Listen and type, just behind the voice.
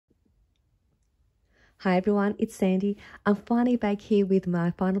Hi everyone, it's Sandy. I'm finally back here with my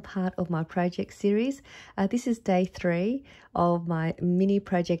final part of my project series. This is day 3 of my mini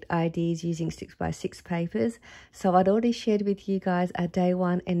project ideas using 6x6 papers. So I'd already shared with you guys day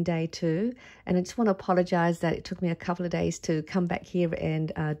 1 and day 2, and I just want to apologize that it took me a couple of days to come back here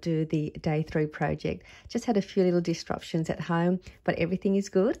and do the day 3 project. Just had a few little disruptions at home, but everything is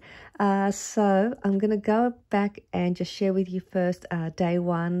good. So I'm going to go back and just share with you first day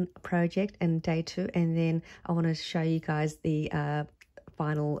 1 project and day 2, and then I want to show you guys the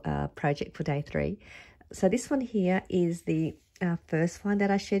final project for day 3. So this one here is the first one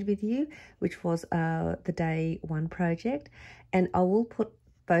that I shared with you, which was the day 1 project, and I will put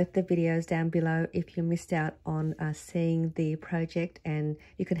both the videos down below if you missed out on seeing the project, and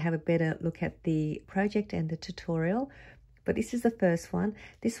you can have a better look at the project and the tutorial. But this is the first one.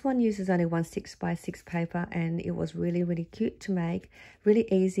 This one uses only 1 6x6 paper, and it was really cute to make, really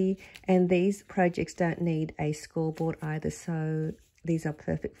easy. And these projects don't need a scoreboard either, so these are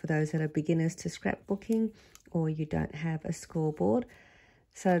perfect for those that are beginners to scrapbooking or you don't have a scoreboard.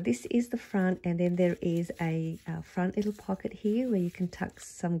 So this is the front, and then there is a front little pocket here where you can tuck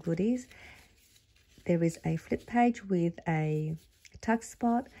some goodies. There is a flip page with a tuck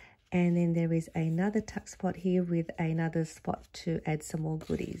spot, and then there is another tuck spot here with another spot to add some more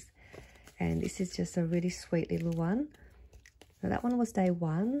goodies. And this is just a really sweet little one. So that one was day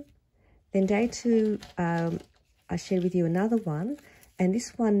 1. Then day 2, I shared with you another one. And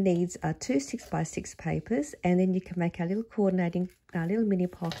this one needs 2 6x6 papers. And then you can make a little coordinating little mini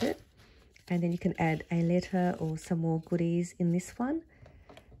pocket. And then you can add a letter or some more goodies in this one.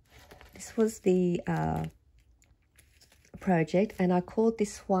 This was the project, and I called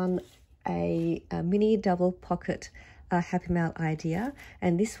this one a mini double pocket Happy Mail idea,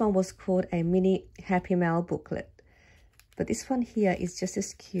 and this one was called a mini Happy Mail booklet. But this one here is just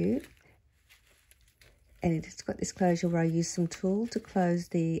as cute, and it's got this closure where I use some tool to close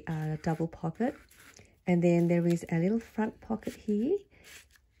the double pocket, and then there is a little front pocket here,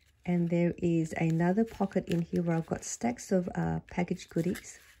 and there is another pocket in here where I've got stacks of packaged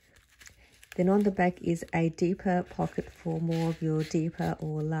goodies. Then on the back is a deeper pocket for more of your deeper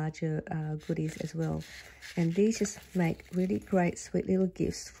or larger goodies as well. And these just make really great sweet little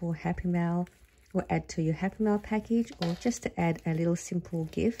gifts for Happy Mail, or add to your Happy Mail package, or just to add a little simple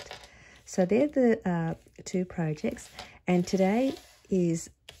gift. So they're the 2 projects, and today is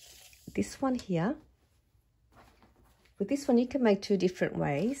this one here. With this one you can make 2 different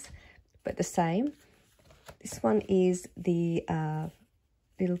ways, but the same. This one is the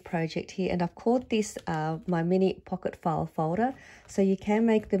little project here, and I've called this my mini pocket file folder, so you can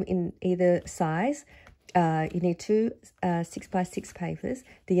make them in either size. You need 2 6x6 papers.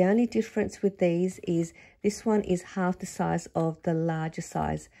 The only difference with these is this one is half the size of the larger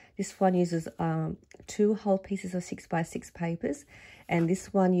size. This one uses 2 whole pieces of 6x6 papers, and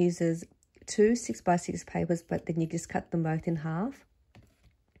this one uses 2 6x6 papers, but then you just cut them both in half.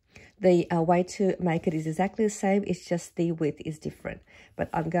 The way to make it is exactly the same, it's just the width is different.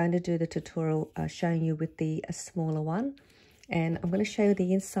 But I'm going to do the tutorial showing you with the smaller one. And I'm going to show you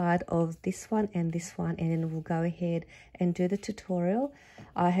the inside of this one, and then we'll go ahead and do the tutorial.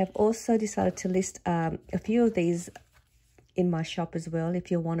 I have also decided to list a few of these in my shop as well, if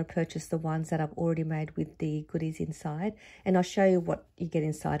you want to purchase the ones that I've already made with the goodies inside. And I'll show you what you get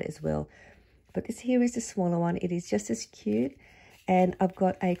inside as well. But this here is the smaller one. It is just as cute. And I've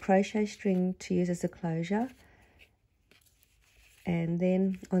got a crochet string to use as a closure. And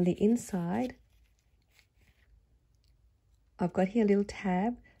then on the inside, I've got here a little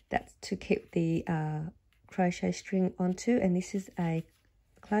tab that's to keep the crochet string onto. And this is a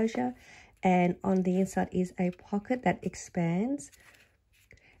closure. And on the inside is a pocket that expands.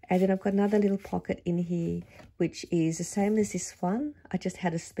 And then I've got another little pocket in here, which is the same as this one. I just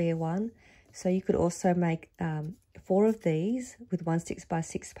had a spare one. So you could also make 4 of these with 1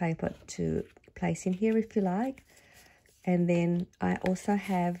 6x6 paper to place in here if you like. And then I also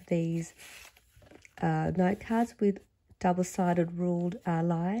have these note cards with double-sided ruled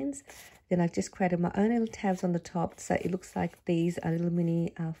lines. Then I've just created my own little tabs on the top, so it looks like these are little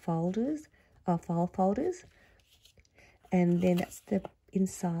mini folders, or file folders. And then that's the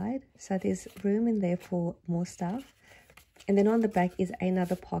inside, so there's room in there for more stuff. And then on the back is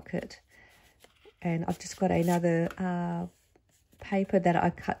another pocket. And I've just got another paper that I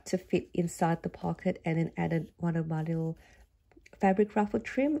cut to fit inside the pocket, and then added one of my little fabric ruffle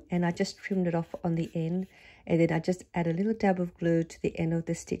trim, and I just trimmed it off on the end, and then I just add a little dab of glue to the end of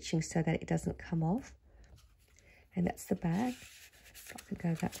the stitching so that it doesn't come off. And that's the back. I can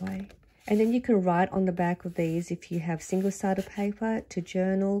go that way. And then you can write on the back of these if you have single-sided paper to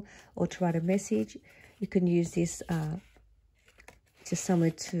journal or to write a message. You can use this just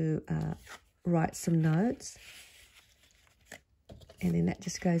somewhere to write some notes. And then that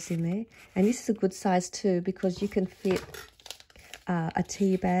just goes in there. And this is a good size too, because you can fit a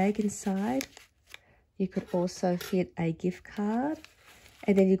tea bag inside. You could also fit a gift card.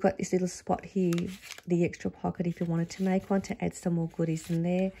 And then you've got this little spot here, the extra pocket if you wanted to make one to add some more goodies in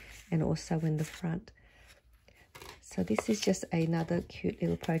there, and also in the front. So this is just another cute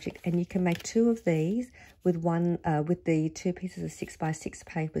little project, and you can make 2 of these with with the 2 pieces of 6x6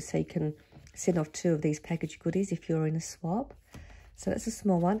 paper, so you can send off 2 of these packaged goodies if you're in a swap. So that's a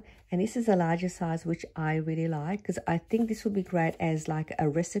small one, and this is a larger size, which I really like, because I think this would be great as like a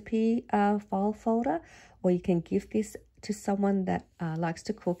recipe file folder, or you can give this to someone that likes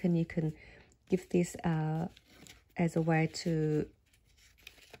to cook, and you can give this as a way to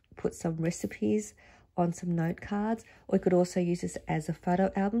put some recipes on some note cards, or you could also use this as a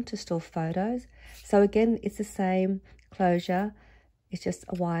photo album to store photos. So again, it's the same closure, it's just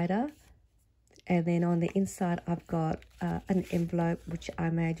wider. And then on the inside, I've got an envelope which I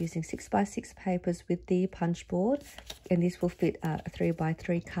made using 6x6 papers with the punch board, and this will fit a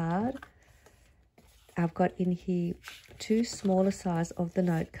 3x3 card. I've got in here 2 smaller size of the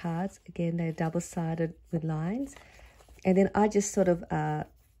note cards. Again, they're double-sided with lines. And then I just sort of,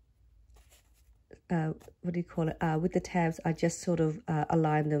 with the tabs, I just sort of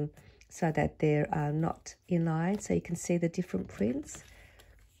align them so that they're not in line, so you can see the different prints.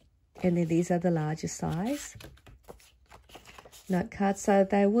 And then these are the larger size note cards, so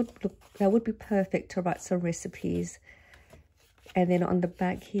they would be perfect to write some recipes. And then on the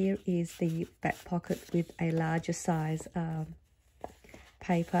back here is the back pocket with a larger size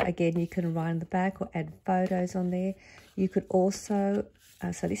paper. Again, you can write on the back or add photos on there. You could also,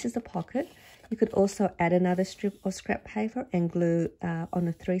 so this is the pocket. You could also add another strip of scrap paper and glue on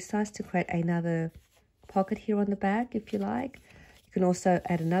a 3 size to create another pocket here on the back if you like. You can also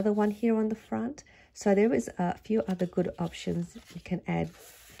add another one here on the front. So there is a few other good options you can add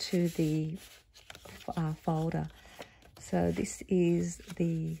to the folder. So this is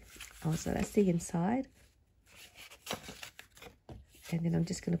the, so that's the inside. And then I'm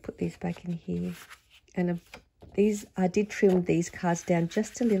just going to put these back in here. And these, I did trim these cards down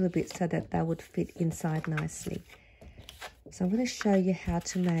just a little bit so that they would fit inside nicely. So I'm going to show you how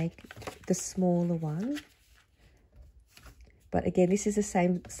to make the smaller one. But again, this is the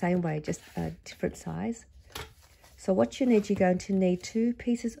same way, just a different size. So what you need, you're going to need 2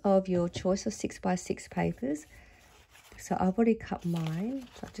 pieces of your choice of 6x6 papers. So I've already cut mine,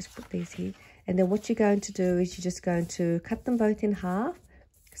 so I'll just put these here. And then what you're going to do is you're just going to cut them both in half.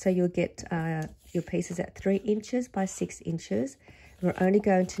 So you'll get your pieces at 3 inches by 6 inches. We're only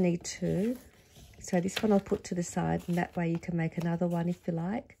going to need 2. So this one I'll put to the side, and that way you can make another one if you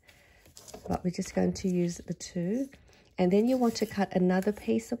like. But we're just going to use the 2. And then you want to cut another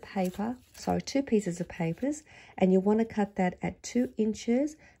piece of paper, sorry, 2 pieces of papers, and you want to cut that at 2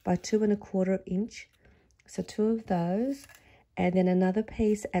 inches by 2 1/4 inch. So 2 of those, and then another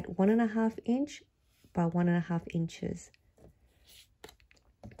piece at 1 1/2 inch by 1 1/2 inches.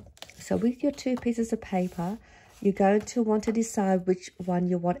 So with your 2 pieces of paper, you're going to want to decide which one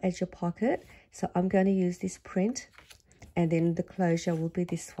you want as your pocket. So I'm going to use this print, and then the closure will be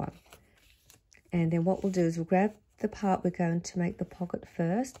this one. And then what we'll do is we'll grab the part we're going to make the pocket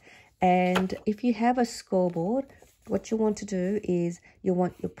first. And if you have a scoreboard, what you want to do is you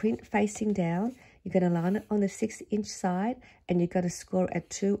want your print facing down. You're going to line it on the 6 inch side, and you're going to score at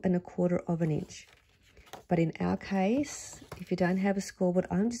 2 1/4 inch. But in our case, if you don't have a scoreboard,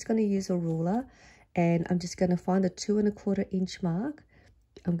 I'm just going to use a ruler, and I'm just going to find the 2 1/4 inch mark.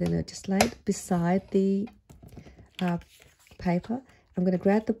 I'm going to just lay it beside the paper. I'm going to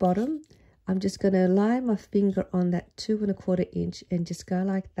grab the bottom. I'm just going to line my finger on that 2 1/4 inch and just go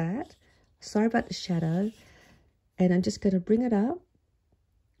like that. Sorry about the shadow. And I'm just going to bring it up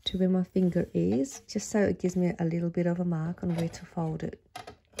to where my finger is, just so it gives me a little bit of a mark on where to fold it.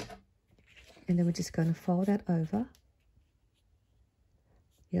 And then we're just going to fold that over.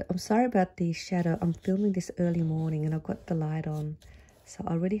 Yeah, I'm sorry about the shadow. I'm filming this early morning and I've got the light on. So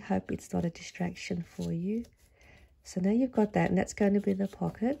I really hope it's not a distraction for you. So now you've got that, and that's going to be the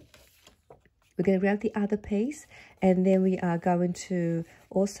pocket. We're going to grab the other piece, and then we are going to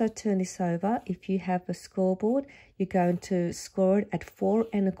also turn this over. If you have a scoreboard, you're going to score it at 4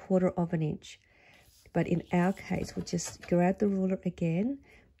 1/4 inch. But in our case, we'll just grab the ruler again,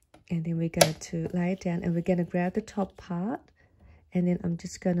 and then we're going to lay it down, and we're going to grab the top part, and then I'm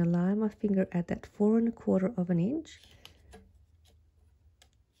just going to line my finger at that 4 1/4 inch,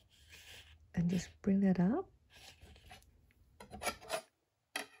 and just bring that up.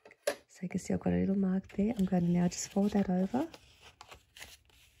 So you can see I've got a little mark there. I'm going to now just fold that over.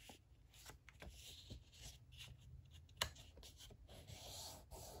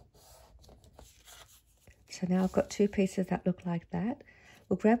 So now I've got two pieces that look like that.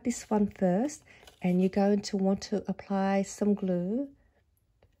 We'll grab this one first, and you're going to want to apply some glue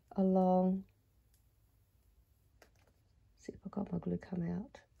along, see if I've got my glue come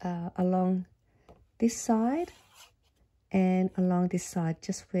out, along this side and along this side,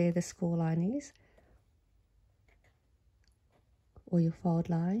 just where the score line is, or your fold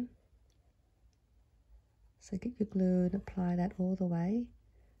line. So get your glue and apply that all the way.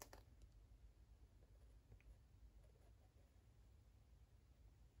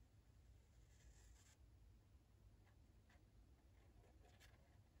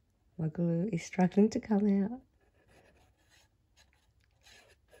 My glue is struggling to come out,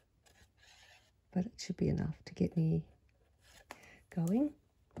 but it should be enough to get me going.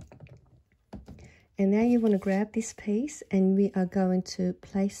 And now you want to grab this piece, and we are going to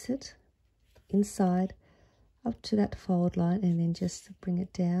place it inside up to that fold line, and then just bring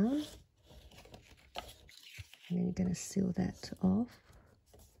it down, and then you're going to seal that off.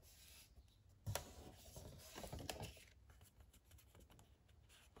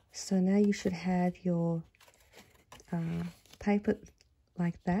 So now you should have your paper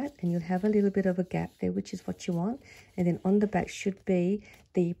like that, and you'll have a little bit of a gap there, which is what you want. And then on the back should be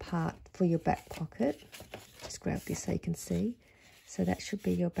the part for your back pocket. Just grab this so you can see. So that should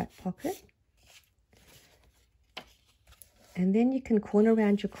be your back pocket. And then you can corner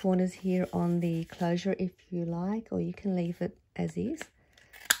around your corners here on the closure if you like, or you can leave it as is.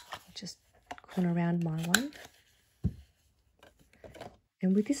 Just corner around my one.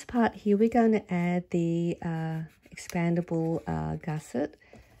 And with this part here, we're going to add the expandable gusset.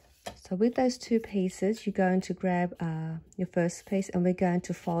 So with those two pieces, you're going to grab your first piece, and we're going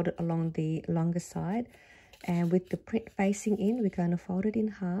to fold it along the longer side. And with the print facing in, we're going to fold it in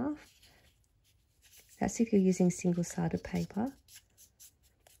half. That's if you're using single-sided paper.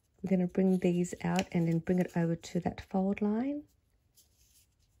 We're going to bring these out and then bring it over to that fold line.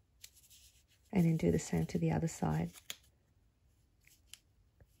 And then do the same to the other side.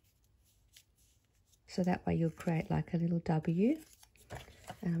 So that way you'll create like a little W.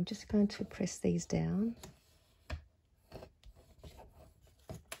 And I'm just going to press these down.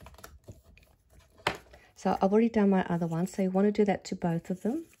 So I've already done my other one, so you want to do that to both of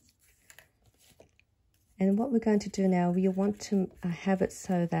them. And what we're going to do now, we want to have it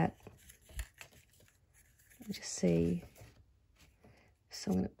so that, let me just see,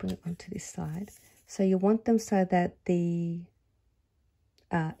 so I'm going to bring it onto this side. So you want them so that the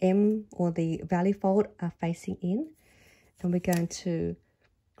M or the valley fold are facing in, and we're going to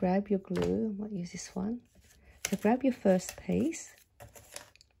grab your glue. I might use this one. So grab your first piece,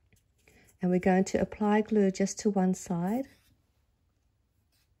 and we're going to apply glue just to one side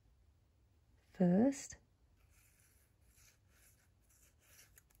first.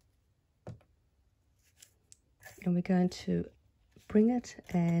 And we're going to bring it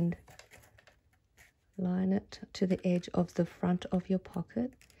and line it to the edge of the front of your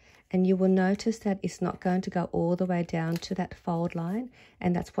pocket, and you will notice that it's not going to go all the way down to that fold line,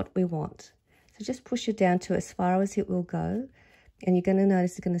 and that's what we want. So just push it down to as far as it will go, and you're going to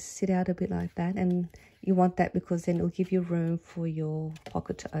notice it's going to sit out a bit like that, and you want that because then it will give you room for your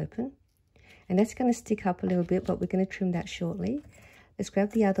pocket to open. And that's going to stick up a little bit, but we're going to trim that shortly. Let's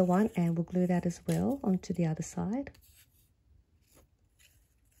grab the other one and we'll glue that as well onto the other side.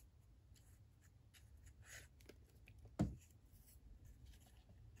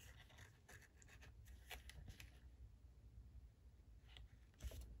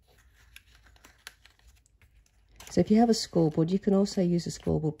 So if you have a scoreboard, you can also use a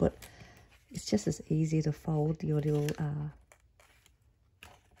scoreboard, but it's just as easy to fold your little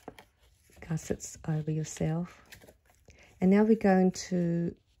gussets over yourself. And now we're going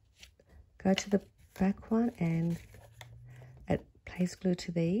to go to the back one and add place glue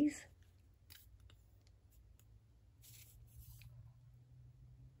to these.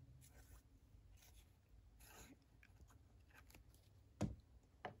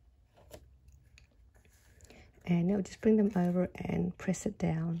 And now just bring them over and press it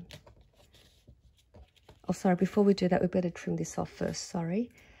down. Oh, sorry, before we do that, we better trim this off first,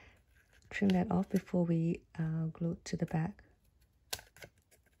 sorry. Trim that off before we glue it to the back.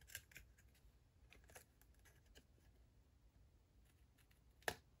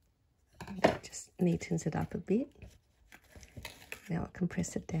 That just neatens it up a bit. Now I can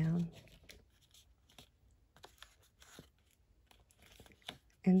press it down.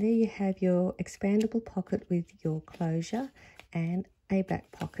 And there you have your expandable pocket with your closure and a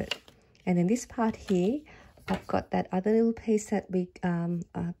back pocket. And then this part here, I've got that other little piece that we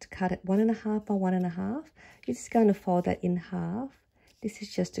to cut it 1.5 by 1.5. You're just going to fold that in half. This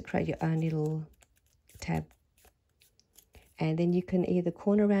is just to create your own little tab. And then you can either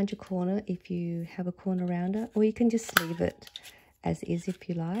corner around your corner if you have a corner rounder, or you can just leave it as is if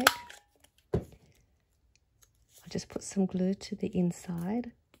you like. I'll just put some glue to the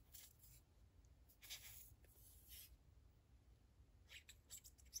inside.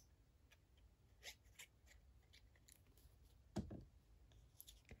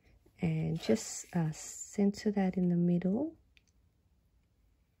 And just center that in the middle.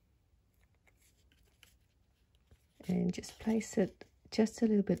 And just place it just a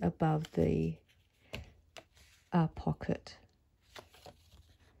little bit above the pocket.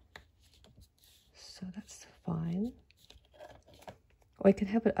 So that's fine. Or you can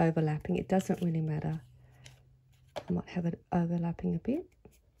have it overlapping. It doesn't really matter. I might have it overlapping a bit.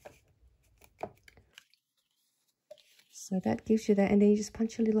 So that gives you that. And then you just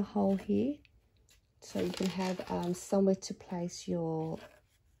punch a little hole here. So you can have somewhere to place your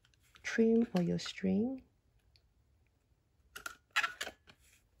trim or your string.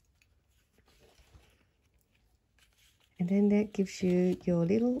 And then that gives you your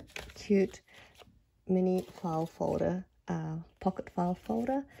little cute mini file folder, pocket file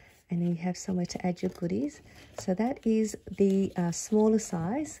folder. And then you have somewhere to add your goodies. So that is the smaller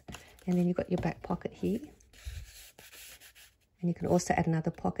size. And then you've got your back pocket here. And you can also add another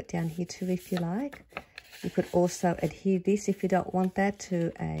pocket down here too if you like. You could also adhere this if you don't want that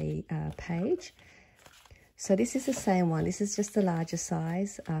to a page. So this is the same one. This is just the larger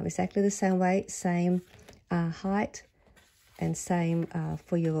size. Exactly the same way, same height. And same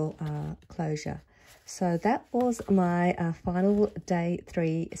for your closure. So that was my final day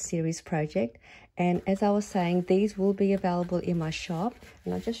 3 series project. And as I was saying, these will be available in my shop.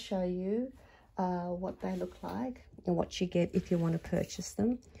 And I'll just show you what they look like and what you get if you want to purchase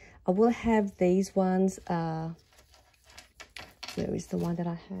them. I will have these ones. Where is the one that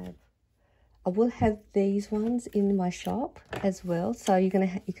I have? I will have these ones in my shop as well. So you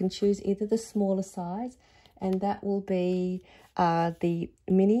can choose either the smaller size, and that will be the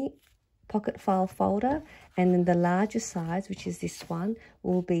mini pocket file folder, and then the larger size, which is this one,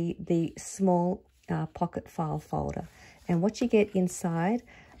 will be the small pocket file folder. And what you get inside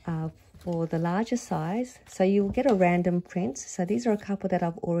for the larger size, so you'll get a random print. So these are a couple that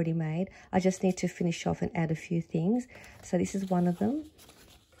I've already made. I just need to finish off and add a few things. So this is one of them,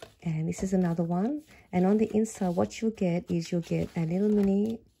 and this is another one. And on the inside, what you'll get is you'll get a little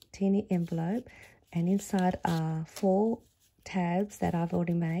mini teeny envelope. And inside are 4 tabs that I've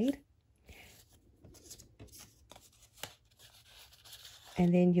already made.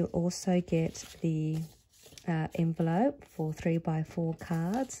 And then you'll also get the envelope for 3x4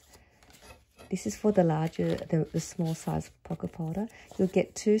 cards. This is for the larger, the small size pocket folder. You'll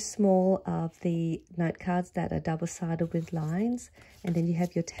get 2 small of the note cards that are double-sided with lines. And then you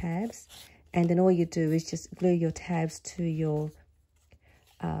have your tabs. And then all you do is just glue your tabs to your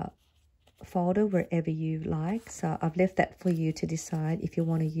folder wherever you like. So I've left that for you to decide if you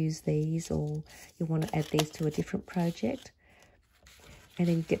want to use these or you want to add these to a different project. And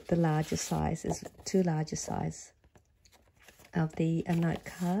then you get the larger sizes, 2 larger size of the note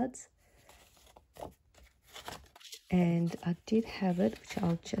cards. And I did have it, which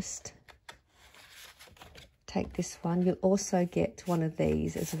I'll just take this one. You'll also get one of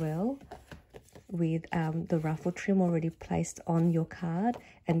these as well, with the ruffle trim already placed on your card.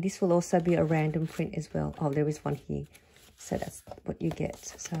 And this will also be a random print as well. Oh, there is one here. So that's what you get.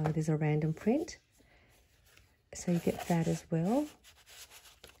 So there's a random print. So you get that as well.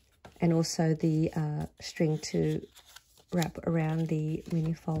 And also the string to wrap around the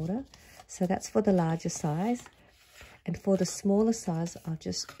mini folder. So that's for the larger size. And for the smaller size, I'll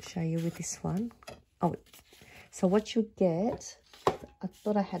just show you with this one. Oh, so what you get, I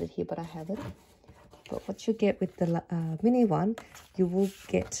thought I had it here, but I haven't. But what you get with the mini one, you'll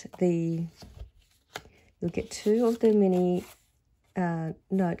get 2 of the mini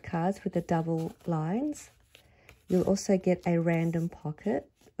note cards with the double lines. You'll also get a random pocket,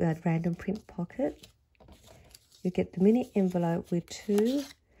 a random print pocket. You get the mini envelope with 2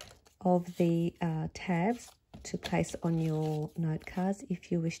 of the tabs to place on your note cards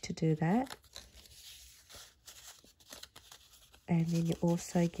if you wish to do that. And then you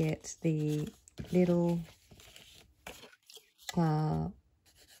also get the little card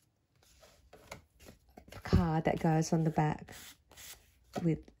that goes on the back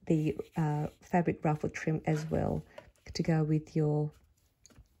with the fabric ruffle trim as well to go with your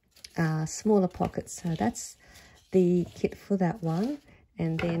smaller pockets. So that's the kit for that one.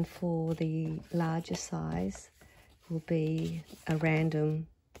 And then for the larger size will be a random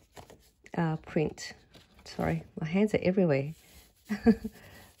print. Sorry, my hands are everywhere.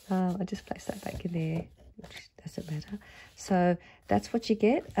 I just place that back in there, which doesn't matter. So that's what you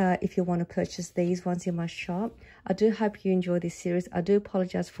get if you want to purchase these ones in my shop. I do hope you enjoy this series. I do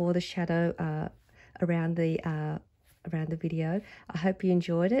apologize for the shadow around the video. I hope you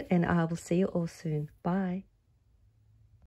enjoyed it, and I will see you all soon. Bye.